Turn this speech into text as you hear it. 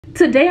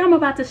Today I'm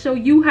about to show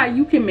you how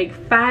you can make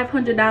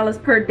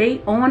 $500 per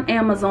day on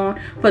Amazon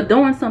for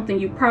doing something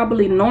you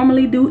probably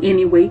normally do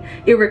anyway.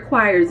 It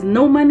requires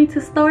no money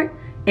to start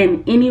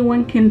and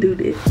anyone can do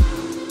this.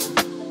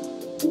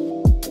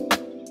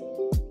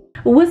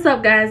 What's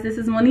up guys, this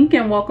is Monique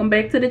and welcome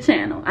back to the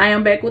channel. I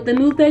am back with the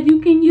news that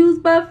you can use,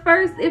 but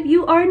first, if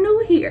you are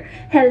new here,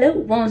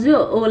 hello,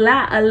 bonjour,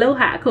 hola,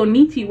 aloha,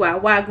 konnichiwa,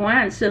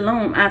 wagwan,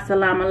 shalom,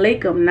 assalamu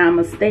alaikum,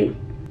 namaste.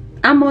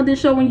 I'm more than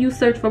sure when you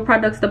search for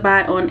products to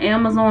buy on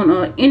Amazon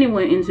or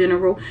anywhere in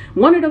general,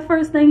 one of the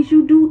first things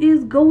you do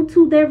is go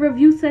to their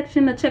review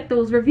section to check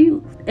those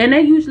reviews. And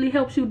that usually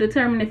helps you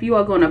determine if you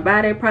are going to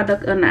buy that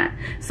product or not.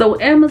 So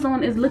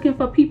Amazon is looking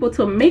for people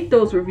to make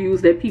those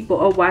reviews that people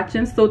are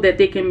watching so that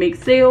they can make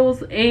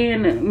sales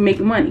and make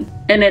money.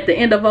 And at the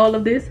end of all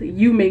of this,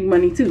 you make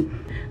money too.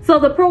 So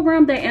the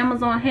program that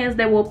Amazon has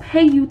that will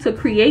pay you to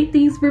create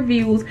these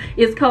reviews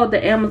is called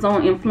the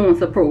Amazon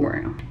Influencer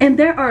Program. And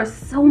there are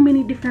so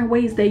many different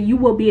ways that you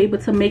will be able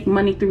to make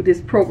money through this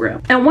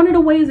program. And one of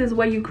the ways is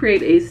where you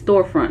create a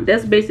storefront.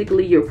 That's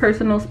basically your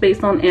personal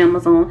space on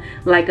Amazon,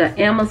 like an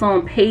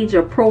Amazon page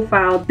or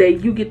profile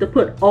that you get to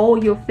put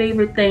all your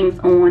favorite things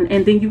on,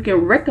 and then you can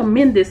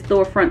recommend this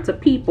storefront to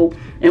people.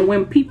 And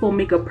when people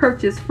make a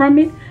purchase from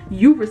it,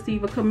 you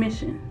receive a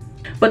commission.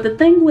 But the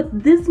thing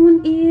with this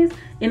one is,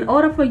 in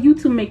order for you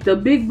to make the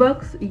big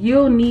bucks,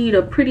 you'll need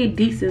a pretty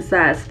decent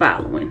sized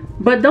following.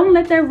 But don't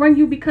let that run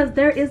you, because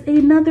there is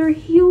another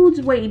huge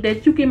way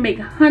that you can make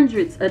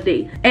hundreds a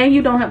day. And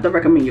you don't have to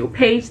recommend your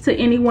page to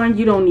anyone.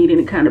 You don't need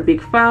any kind of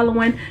big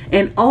following.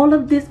 And all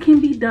of this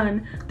can be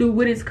done through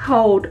what is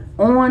called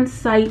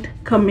on-site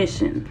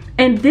commission.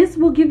 And this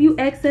will give you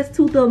access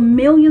to the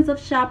millions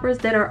of shoppers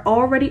that are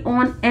already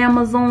on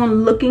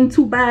Amazon looking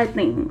to buy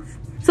things.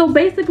 So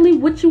basically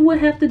what you would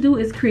have to do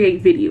is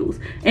create videos,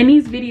 and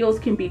these videos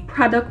can be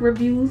product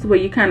reviews where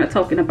you're kind of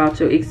talking about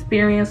your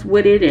experience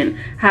with it and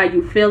how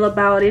you feel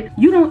about it.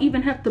 You don't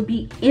even have to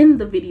be in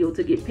the video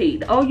to get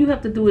paid. All you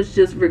have to do is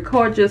just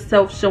record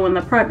yourself showing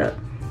the product.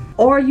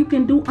 Or you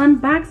can do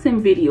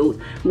unboxing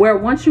videos where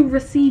once you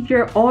receive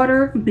your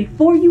order,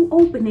 before you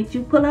open it,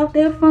 you pull out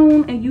their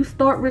phone and you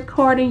start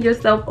recording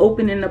yourself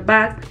opening the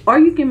box. Or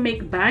you can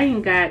make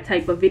buying guide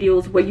type of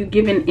videos where you're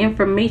giving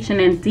information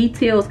and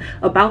details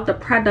about the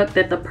product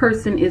that the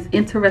person is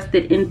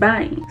interested in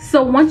buying.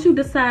 So once you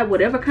decide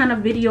whatever kind of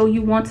video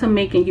you want to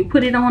make and you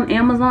put it on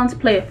Amazon's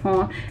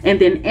platform, and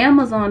then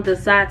Amazon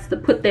decides to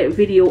put that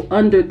video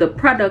under the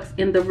products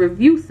in the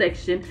review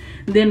section,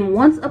 then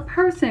once a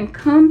person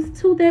comes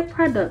to that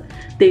product,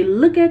 they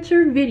look at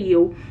your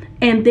video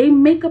and they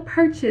make a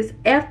purchase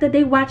after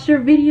they watch your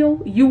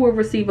video, you will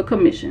receive a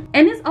commission.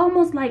 And it's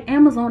almost like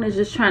Amazon is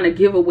just trying to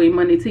give away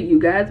money to you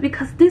guys,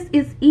 because this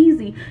is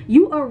easy.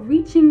 You are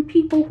reaching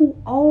people who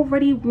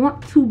already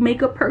want to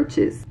make a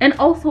purchase. And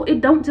also,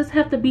 it don't just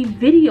have to be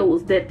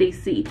videos that they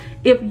see.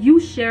 If you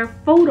share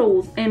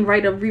photos and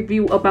write a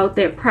review about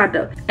that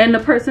product, and the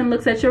person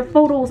looks at your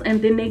photos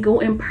and then they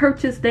go and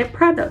purchase that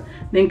product,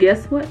 then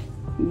guess what?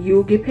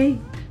 You'll get paid,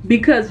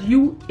 because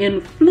you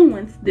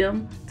influence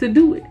them to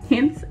do it.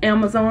 Hence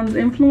Amazon's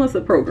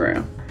influencer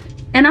program.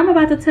 And I'm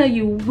about to tell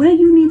you where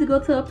you need to go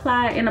to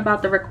apply and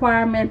about the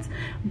requirements.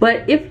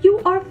 But if you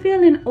are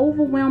feeling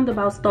overwhelmed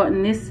about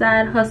starting this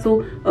side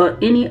hustle or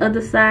any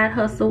other side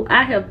hustle,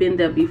 I have been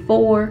there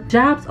before.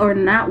 Jobs are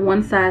not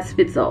one size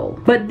fits all.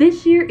 But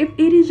this year, if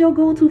it is your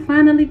goal to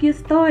finally get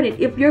started,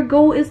 if your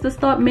goal is to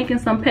start making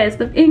some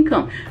passive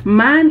income,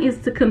 mine is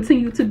to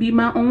continue to be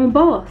my own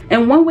boss.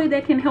 And one way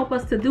that can help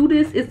us to do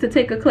this is to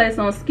take a class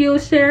on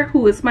Skillshare,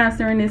 who is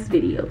sponsoring this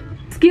video.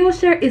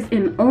 Skillshare is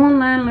an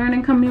online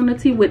learning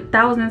community with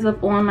thousands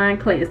of online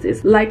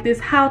classes, like this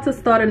How to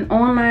Start an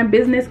Online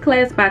Business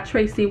class by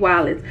Tracy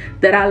Wallace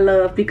that I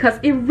love, because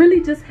it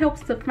really just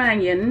helps to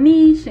find your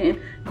niche and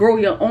grow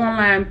your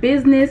online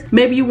business.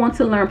 Maybe you want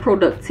to learn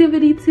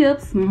productivity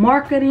tips,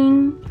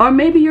 marketing, or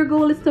maybe your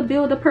goal is to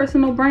build a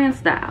personal brand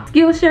style.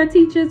 Skillshare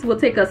teachers will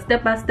take us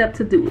step by step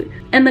to do it.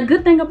 And the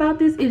good thing about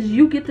this is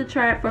you get to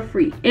try it for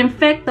free. In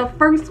fact, the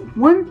first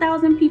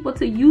 1,000 people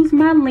to use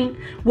my link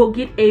will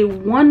get a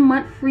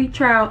 1-month free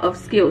trial of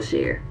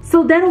Skillshare.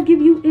 So that'll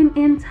give you an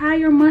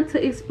entire month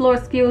to explore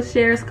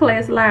Skillshare's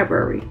class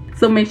library.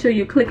 So make sure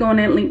you click on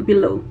that link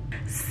below.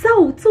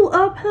 So to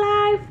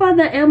apply for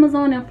the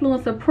Amazon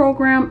Influencer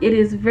Program, it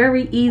is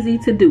very easy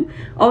to do.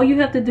 All you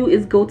have to do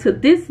is go to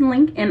this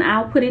link, and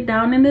I'll put it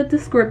down in the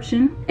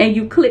description, and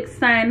you click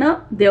sign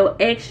up. They'll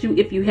ask you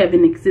if you have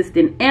an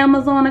existing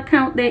Amazon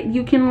account that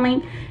you can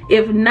link.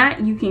 If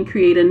not, you can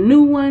create a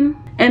new one.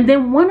 And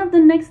then one of the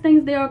next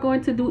things they are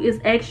going to do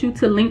is ask you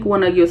to link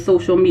one of your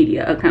social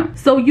media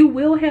accounts. So you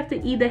will have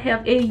to either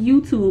have a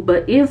YouTube,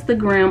 a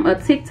Instagram,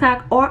 a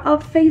TikTok, or a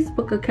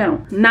Facebook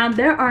account. Now,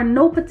 there are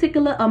no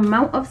particular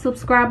amount of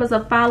subscribers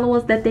or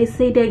followers that they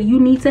say that you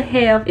need to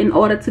have in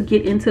order to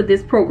get into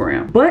this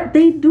program. But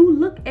they do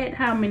look at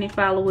how many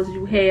followers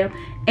you have,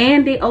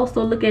 and they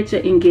also look at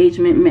your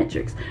engagement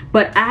metrics.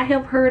 But I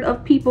have heard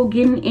of people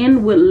getting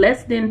in with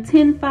less than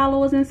 10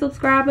 followers and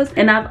subscribers,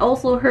 and I've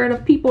also heard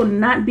of people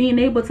not being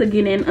able to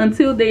get in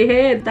until they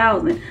had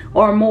 1,000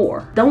 or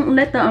more. Don't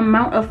let the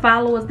amount of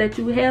followers that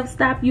you have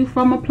stop you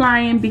from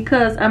applying,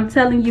 because I'm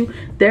telling you,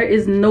 there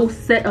is no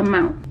set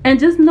amount. And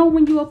just know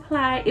when you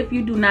apply, if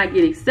you do not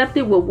get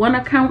accepted with one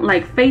account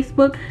like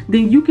Facebook,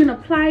 then you can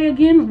apply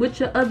again with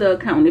your other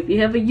account if you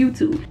have a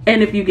YouTube.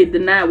 And if you get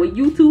denied with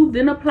YouTube,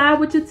 then apply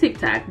with your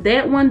TikTok.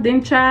 That one,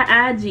 then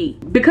try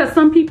IG. Because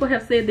some people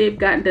have said they've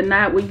gotten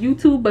denied with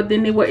YouTube, but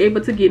then they were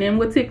able to get in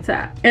with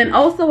TikTok. And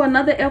also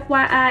another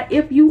FYI,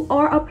 if you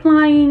are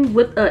applying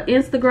with an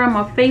Instagram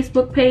or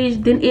Facebook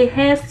page, then it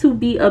has to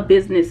be a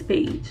business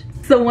page.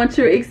 So once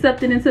you're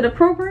accepted into the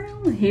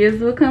program,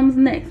 here's what comes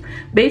next.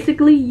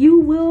 Basically, you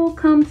will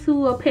come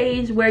to a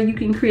page where you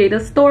can create a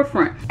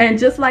storefront. And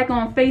just like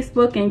on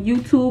Facebook and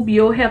YouTube,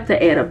 you'll have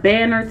to add a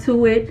banner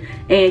to it,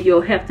 and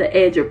you'll have to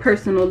add your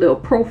personal little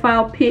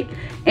profile pic,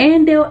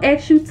 and they'll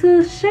ask you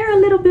to share a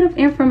little bit of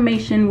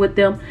information with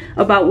them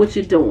about what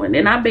you're doing.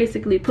 And I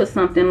basically put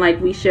something like,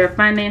 we share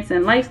finance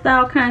and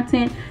lifestyle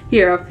content.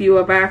 Here are a few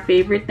of our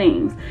favorite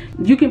things.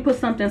 You can put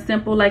something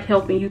simple like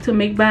helping you to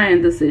make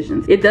buying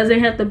decisions. It doesn't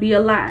have to be a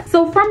lot.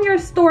 So from your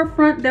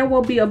storefront, there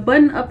will be a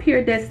button up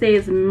here that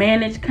says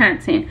manage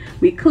content.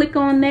 We click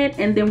on that,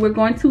 and then we're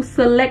going to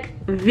select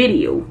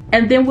video,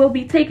 and then we'll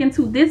be taken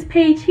to this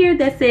page here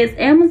that says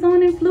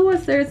Amazon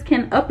influencers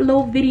can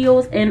upload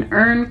videos and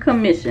earn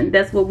commission.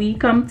 That's what we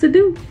come to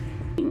do.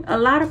 A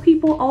lot of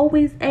people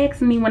always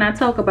ask me when I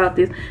talk about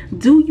this,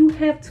 do you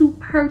have to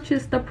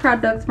purchase the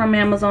products from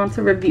Amazon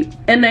to review?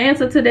 And the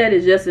answer to that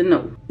is yes and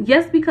no.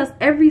 Yes, because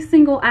every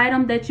single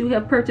item that you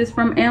have purchased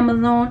from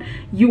Amazon,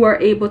 you are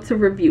able to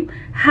review.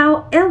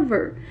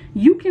 However,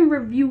 you can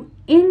review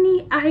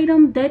any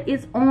item that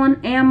is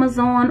on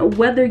Amazon,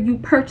 whether you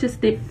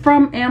purchased it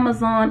from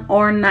Amazon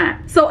or not.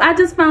 So I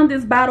just found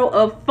this bottle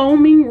of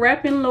foaming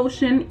wrapping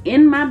lotion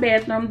in my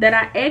bathroom that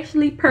I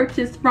actually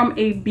purchased from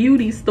a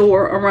beauty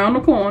store around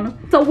the corner.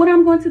 So what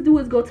I'm going to do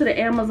is go to the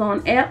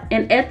Amazon app,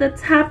 and at the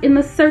top in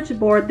the search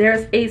bar,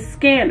 there's a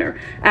scanner.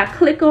 I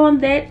click on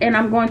that, and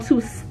I'm going to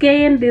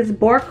scan this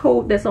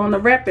barcode that's on the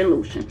wrapping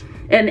lotion.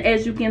 And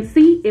as you can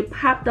see, it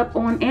popped up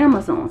on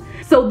Amazon.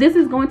 So this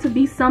is going to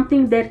be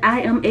something that I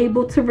am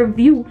able to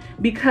review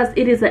because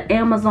it is an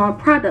Amazon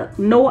product.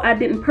 No, I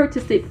didn't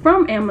purchase it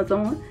from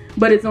Amazon,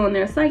 but it's on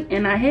their site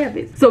and I have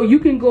it. So you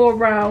can go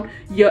around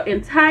your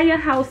entire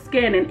house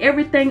scanning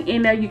everything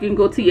in there. You can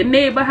go to your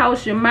neighbor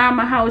house, your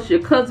mama house, your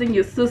cousin,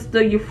 your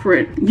sister, your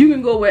friend. You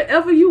can go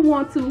wherever you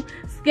want to,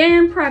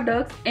 scan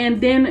products,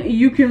 and then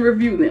you can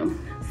review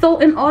them. So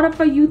in order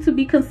for you to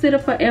be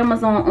considered for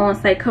Amazon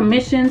on-site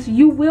commissions,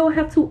 you will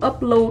have to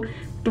upload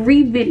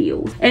 3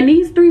 videos. And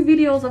these 3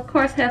 videos, of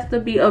course, has to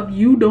be of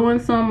you doing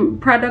some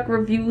product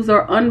reviews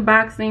or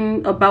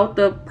unboxing about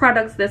the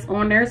products that's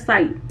on their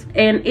site.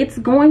 And it's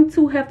going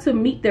to have to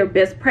meet their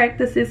best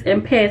practices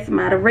and pass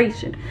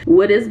moderation.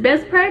 What is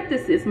best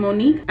practices,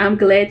 Monique? I'm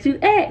glad you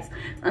asked.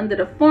 Under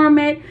the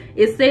format,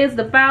 it says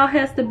the file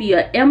has to be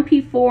a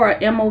MP4 or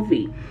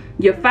MOV.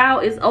 Your file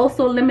is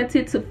also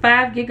limited to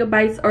 5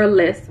 gigabytes or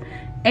less,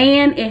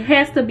 and it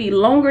has to be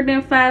longer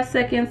than 5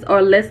 seconds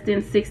or less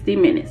than 60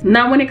 minutes.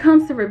 Now, when it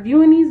comes to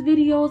reviewing these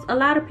videos, a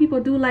lot of people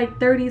do like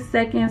 30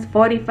 seconds,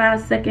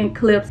 45-second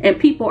clips, and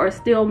people are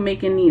still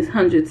making these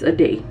hundreds a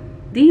day.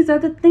 These are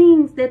the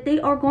things that they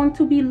are going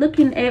to be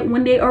looking at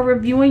when they are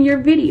reviewing your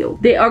video.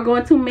 They are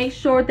going to make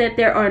sure that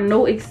there are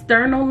no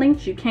external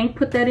links. You can't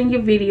put that in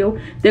your video.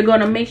 They're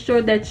going to make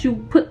sure that you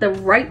put the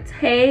right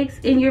tags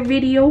in your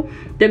video.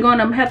 They're going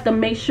to have to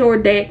make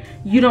sure that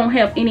you don't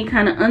have any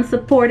kind of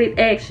unsupported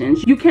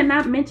actions. You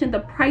cannot mention the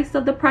price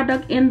of the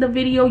product in the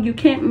video. You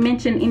can't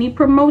mention any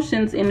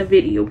promotions in the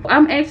video.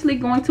 I'm actually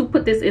going to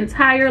put this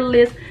entire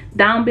list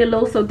down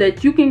below so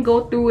that you can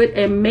go through it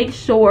and make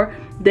sure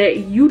that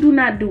you do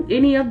not do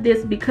any of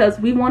this, because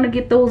we want to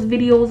get those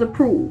videos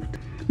approved.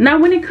 Now,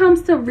 when it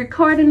comes to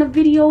recording the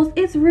videos,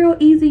 it's real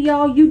easy,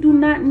 y'all. You do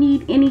not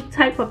need any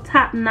type of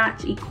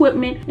top-notch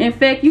equipment. In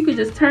fact, you could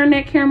just turn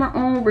that camera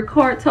on,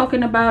 record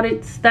talking about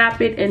it, stop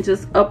it, and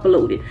just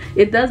upload it.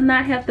 It does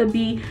not have to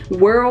be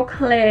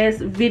world-class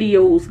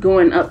videos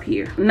going up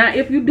here. Now,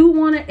 if you do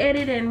want to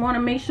edit and want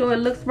to make sure it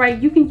looks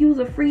right, you can use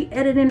a free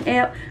editing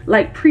app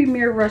like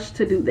Premiere Rush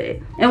to do that.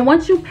 And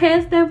once you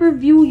pass that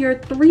review, your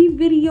 3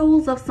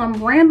 videos of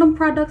some random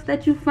products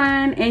that you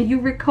find and you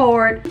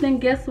record, then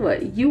guess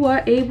what? You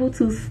are able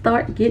to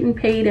start getting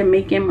paid and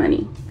making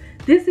money.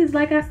 This is,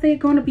 like I said,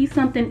 going to be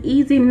something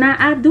easy. Now,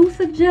 I do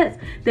suggest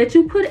that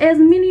you put as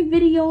many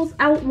videos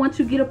out once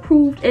you get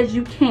approved as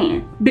you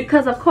can,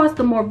 because of course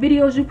the more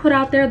videos you put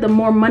out there, the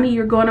more money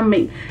you're going to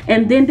make.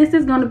 And then this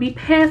is going to be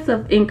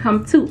passive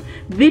income too.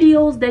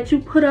 Videos that you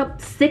put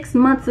up 6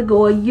 months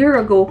ago, a year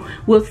ago,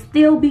 will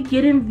still be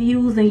getting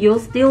views and you'll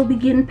still be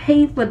getting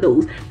paid for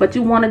those. But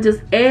you want to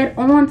just add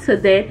on to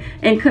that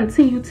and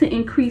continue to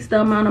increase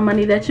the amount of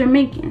money that you're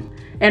making.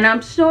 And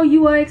I'm sure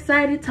you are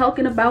excited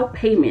talking about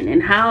payment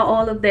and how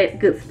all of that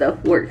good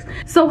stuff works.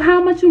 So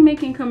how much you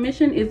make in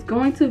commission is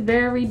going to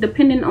vary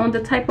depending on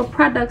the type of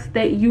products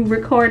that you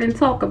record and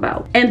talk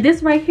about. And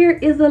this right here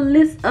is a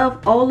list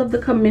of all of the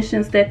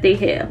commissions that they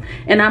have.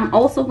 And I'm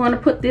also going to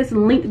put this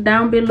link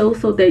down below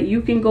so that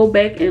you can go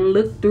back and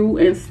look through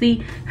and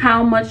see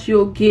how much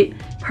you'll get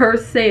per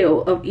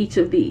sale of each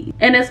of these.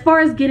 And as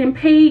far as getting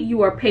paid,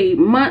 you are paid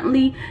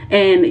monthly,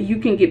 and you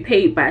can get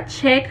paid by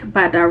check,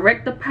 by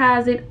direct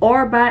deposit,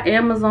 or by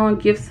Amazon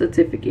gift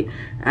certificate.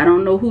 I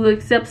don't know who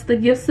accepts the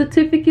gift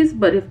certificates,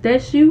 but if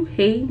that's you,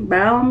 hey,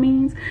 by all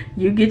means,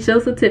 you get your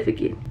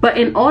certificate. But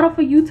in order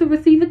for you to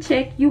receive a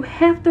check, you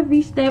have to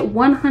reach that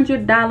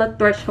 $100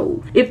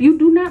 threshold. If you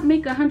do not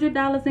make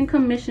 $100 in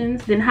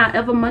commissions, then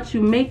however much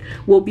you make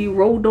will be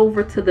rolled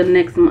over to the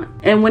next month.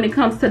 And when it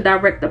comes to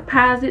direct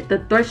deposit, the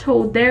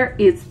threshold there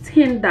is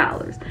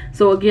 $10.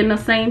 So again, the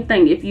same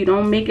thing. If you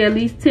don't make at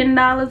least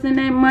 $10 in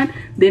that month,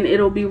 then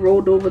it'll be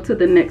rolled over to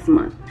the next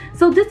month.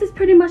 So this is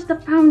pretty much the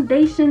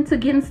foundation to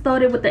getting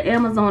started with the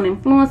Amazon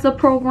influencer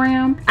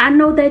program. I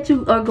know that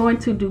you are going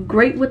to do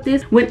great with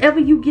this. Whenever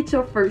you get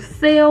your first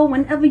sale,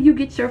 whenever you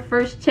get your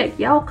first check,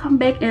 y'all come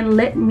back and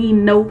let me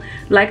know.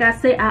 Like I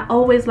say, I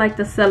always like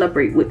to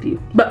celebrate with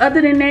you. But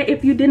other than that,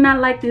 if you did not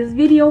like this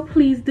video,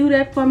 please do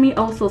that for me.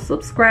 Also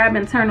subscribe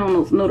and turn on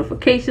those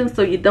notifications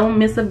so you don't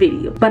miss a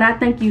video. But I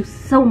thank you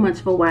so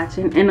much for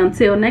watching, and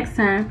until next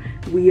time,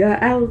 we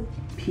are out.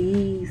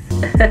 Peace.